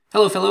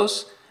Hello,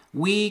 fellows.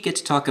 We get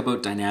to talk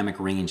about dynamic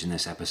range in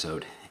this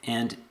episode,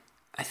 and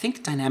I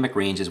think dynamic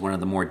range is one of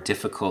the more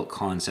difficult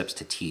concepts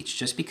to teach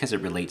just because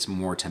it relates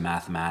more to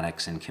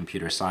mathematics and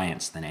computer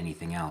science than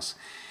anything else.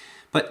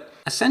 But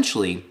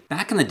essentially,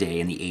 back in the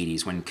day in the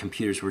 80s when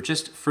computers were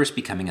just first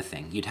becoming a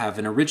thing, you'd have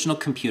an original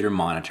computer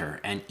monitor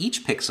and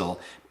each pixel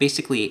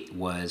basically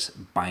was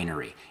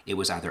binary. It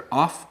was either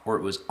off or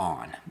it was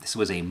on. This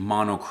was a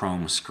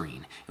monochrome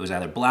screen. It was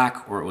either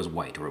black or it was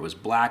white, or it was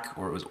black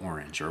or it was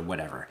orange or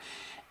whatever.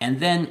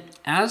 And then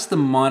as the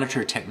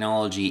monitor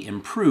technology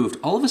improved,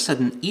 all of a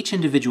sudden each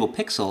individual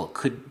pixel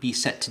could be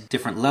set to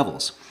different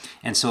levels.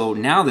 And so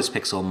now this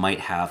pixel might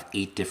have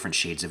 8 different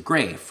shades of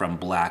gray, from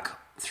black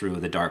through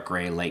the dark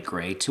gray, light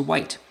gray to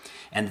white.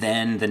 And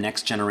then the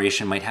next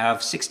generation might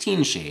have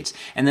 16 shades.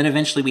 And then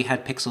eventually we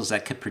had pixels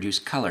that could produce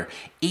color.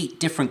 8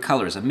 different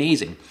colors,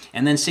 amazing.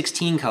 And then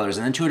 16 colors,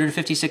 and then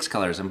 256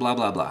 colors, and blah,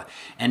 blah, blah.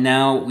 And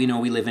now we know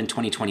we live in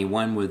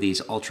 2021 with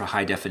these ultra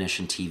high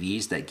definition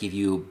TVs that give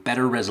you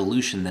better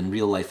resolution than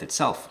real life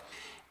itself.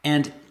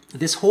 And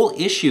this whole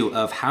issue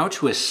of how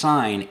to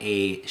assign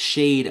a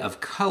shade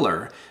of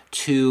color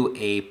to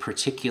a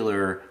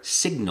particular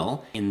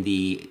signal in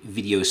the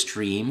video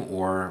stream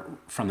or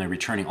from the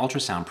returning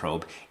ultrasound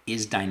probe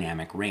is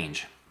dynamic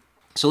range.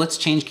 So let's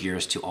change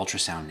gears to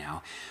ultrasound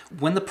now.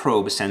 When the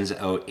probe sends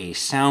out a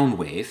sound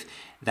wave,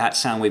 that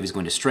sound wave is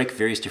going to strike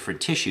various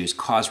different tissues,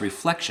 cause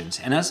reflections.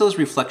 And as those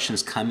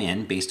reflections come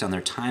in, based on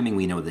their timing,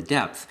 we know the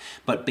depth,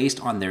 but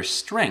based on their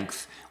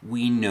strength,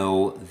 we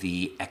know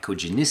the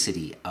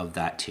echogenicity of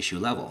that tissue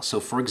level. So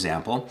for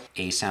example,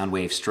 a sound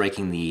wave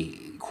striking the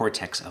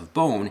cortex of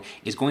bone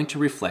is going to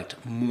reflect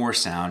more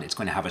sound. It's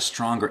going to have a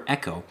stronger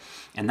echo,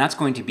 and that's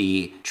going to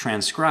be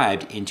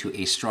transcribed into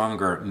a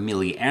stronger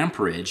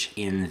milliamperage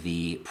in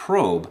the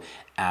probe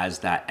as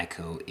that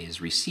echo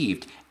is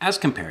received, as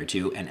compared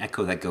to an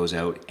echo that goes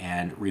out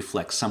and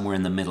reflects somewhere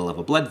in the middle of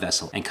a blood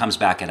vessel and comes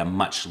back at a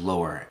much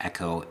lower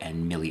echo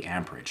and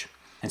milliamperage.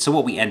 And so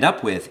what we end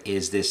up with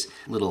is this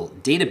little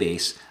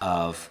database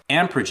of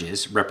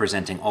amperages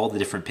representing all the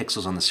different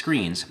pixels on the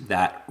screens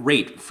that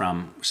rate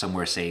from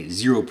somewhere, say,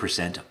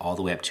 0% all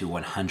the way up to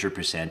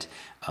 100%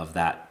 of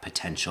that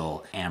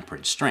potential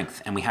amperage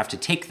strength. And we have to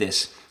take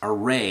this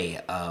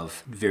array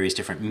of various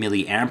different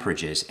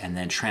milliamperages and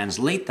then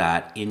translate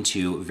that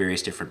into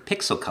various different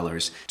pixel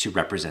colors to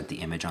represent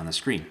the image on the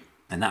screen.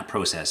 And that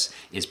process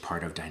is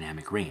part of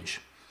dynamic range.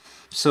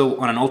 So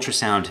on an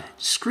ultrasound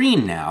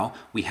screen now,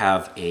 we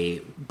have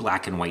a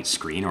black and white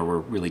screen, or we're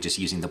really just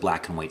using the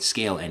black and white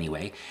scale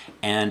anyway.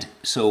 And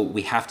so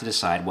we have to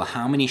decide, well,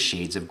 how many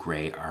shades of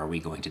gray are we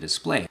going to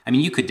display? I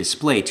mean, you could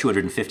display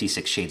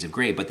 256 shades of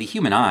gray, but the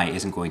human eye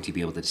isn't going to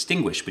be able to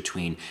distinguish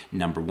between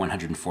number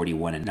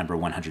 141 and number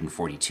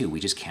 142. We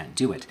just can't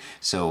do it.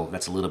 So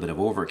that's a little bit of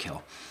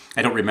overkill.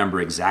 I don't remember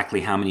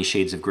exactly how many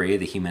shades of gray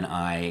the human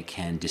eye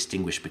can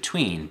distinguish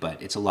between,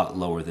 but it's a lot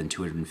lower than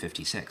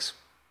 256.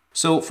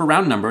 So for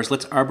round numbers,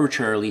 let's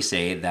arbitrarily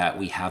say that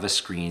we have a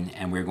screen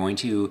and we're going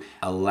to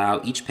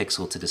allow each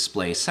pixel to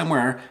display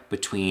somewhere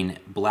between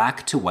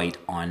black to white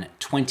on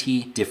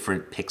 20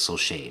 different pixel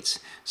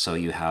shades. So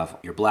you have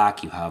your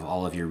black, you have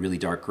all of your really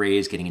dark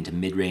grays, getting into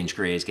mid-range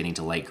grays, getting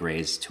to light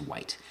grays to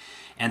white.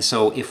 And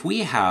so if we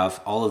have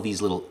all of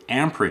these little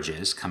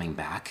amperages coming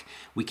back,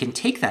 we can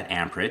take that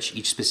amperage,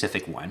 each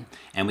specific one,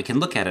 and we can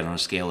look at it on a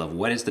scale of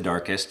what is the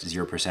darkest,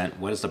 0%,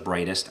 what is the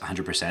brightest,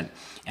 100%,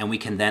 and we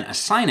can then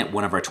assign it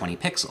one of our 20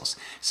 pixels.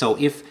 So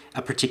if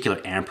a particular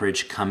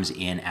amperage comes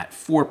in at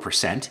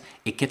 4%,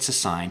 it gets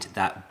assigned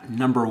that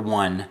number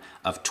 1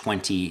 of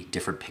 20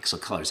 different pixel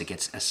colors. It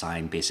gets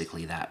assigned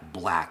basically that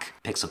black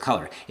pixel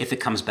color. If it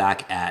comes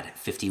back at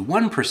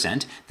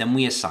 51%, then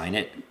we assign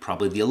it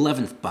probably the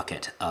 11th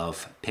bucket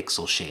of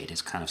pixel shade.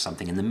 It's kind of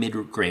something in the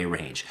mid-gray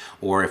range.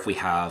 Or if we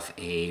have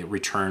a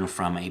return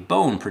from a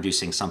bone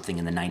producing something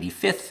in the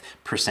 95th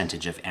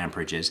percentage of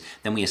amperages,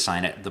 then we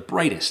assign it the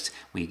brightest.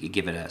 We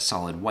give it a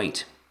solid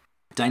white.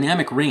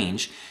 Dynamic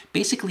range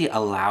basically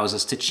allows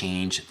us to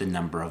change the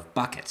number of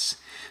buckets.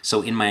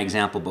 So in my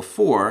example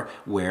before,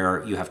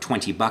 where you have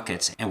 20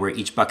 buckets and where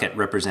each bucket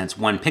represents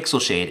 1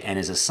 pixel shade and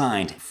is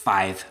assigned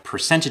 5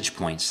 percentage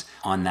points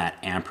on that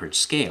amperage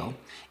scale,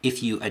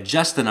 if you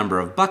adjust the number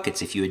of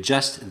buckets, if you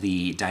adjust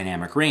the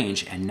dynamic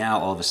range, and now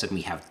all of a sudden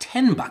we have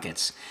 10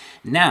 buckets,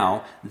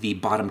 now the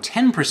bottom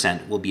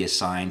 10% will be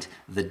assigned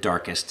the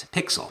darkest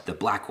pixel, the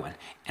black one,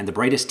 and the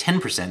brightest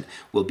 10%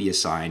 will be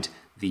assigned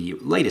the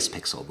lightest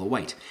pixel, the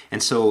white.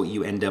 And so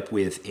you end up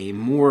with a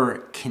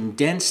more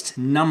condensed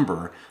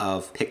number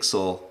of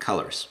pixel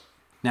colors.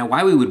 Now,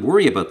 why we would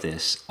worry about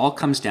this all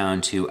comes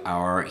down to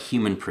our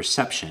human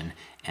perception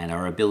and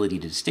our ability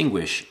to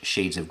distinguish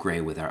shades of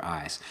gray with our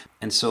eyes.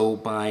 And so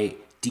by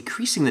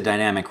decreasing the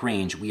dynamic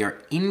range, we are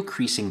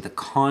increasing the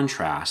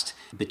contrast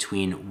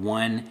between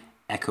one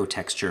echo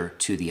texture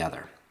to the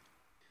other.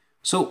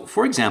 So,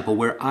 for example,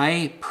 where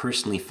I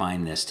personally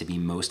find this to be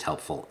most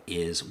helpful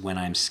is when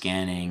I'm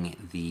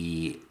scanning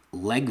the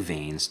leg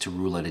veins to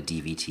rule out a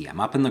DVT. I'm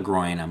up in the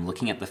groin, I'm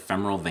looking at the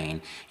femoral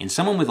vein. In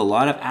someone with a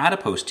lot of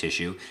adipose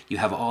tissue, you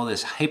have all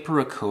this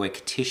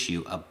hyperechoic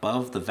tissue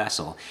above the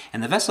vessel,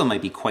 and the vessel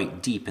might be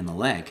quite deep in the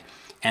leg.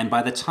 And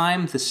by the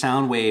time the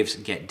sound waves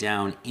get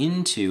down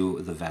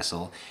into the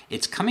vessel,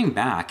 it's coming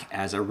back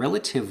as a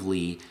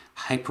relatively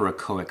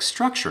hyperechoic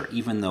structure,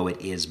 even though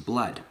it is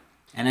blood.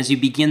 And as you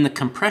begin the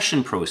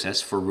compression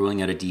process for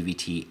ruling out a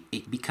DVT,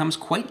 it becomes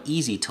quite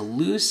easy to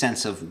lose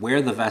sense of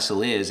where the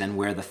vessel is and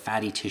where the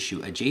fatty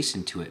tissue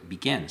adjacent to it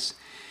begins.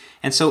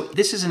 And so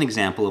this is an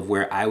example of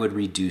where I would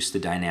reduce the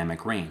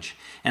dynamic range.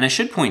 And I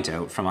should point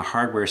out, from a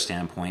hardware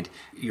standpoint,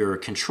 your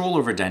control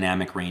over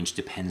dynamic range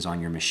depends on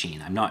your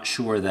machine. I'm not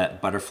sure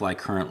that Butterfly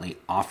currently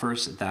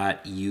offers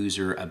that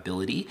user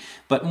ability,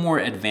 but more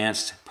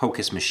advanced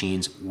PoCUS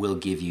machines will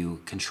give you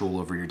control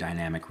over your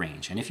dynamic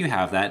range. And if you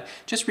have that,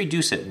 just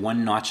reduce it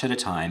one notch at a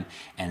time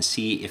and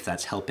see if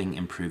that's helping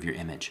improve your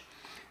image.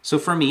 So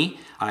for me,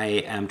 I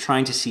am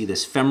trying to see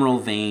this femoral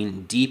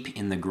vein deep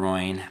in the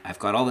groin. I've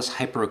got all this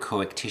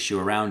hyperechoic tissue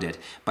around it.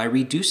 By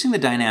reducing the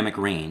dynamic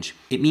range,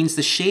 it means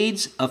the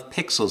shades of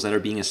pixels that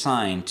are being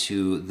assigned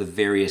to the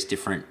various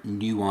different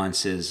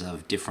nuances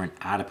of different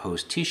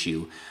adipose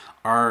tissue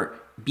are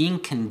being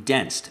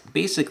condensed.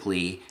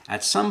 Basically,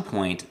 at some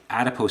point,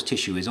 adipose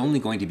tissue is only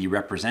going to be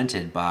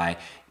represented by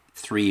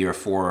 3 or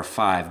 4 or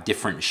 5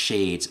 different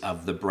shades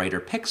of the brighter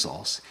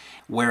pixels,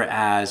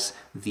 whereas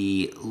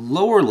the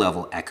lower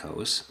level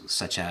echoes,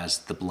 such as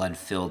the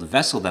blood-filled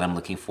vessel that I'm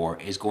looking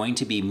for, is going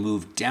to be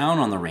moved down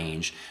on the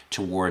range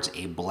towards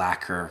a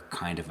blacker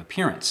kind of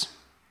appearance.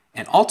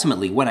 And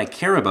ultimately, what I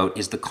care about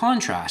is the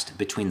contrast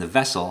between the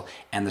vessel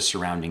and the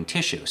surrounding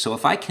tissue. So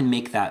if I can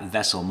make that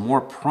vessel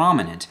more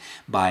prominent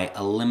by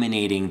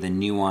eliminating the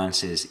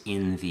nuances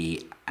in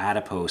the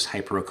adipose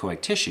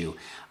hyperechoic tissue,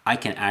 I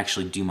can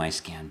actually do my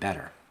scan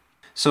better.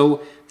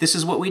 So this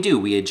is what we do.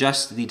 We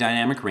adjust the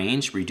dynamic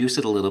range, reduce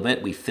it a little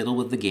bit, we fiddle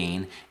with the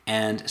gain,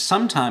 and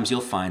sometimes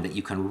you'll find that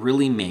you can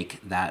really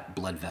make that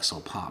blood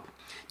vessel pop.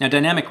 Now,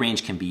 dynamic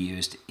range can be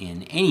used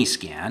in any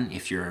scan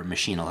if your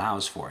machine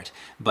allows for it,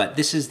 but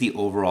this is the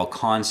overall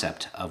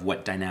concept of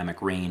what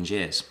dynamic range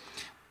is.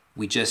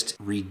 We just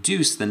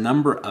reduce the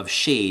number of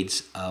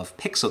shades of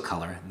pixel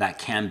color that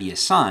can be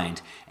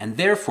assigned, and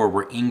therefore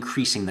we're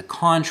increasing the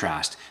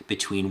contrast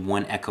between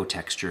one echo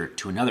texture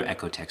to another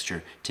echo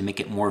texture to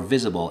make it more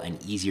visible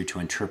and easier to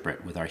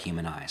interpret with our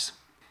human eyes.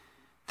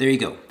 There you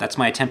go. That's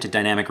my attempt at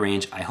dynamic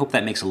range. I hope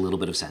that makes a little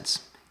bit of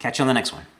sense. Catch you on the next one.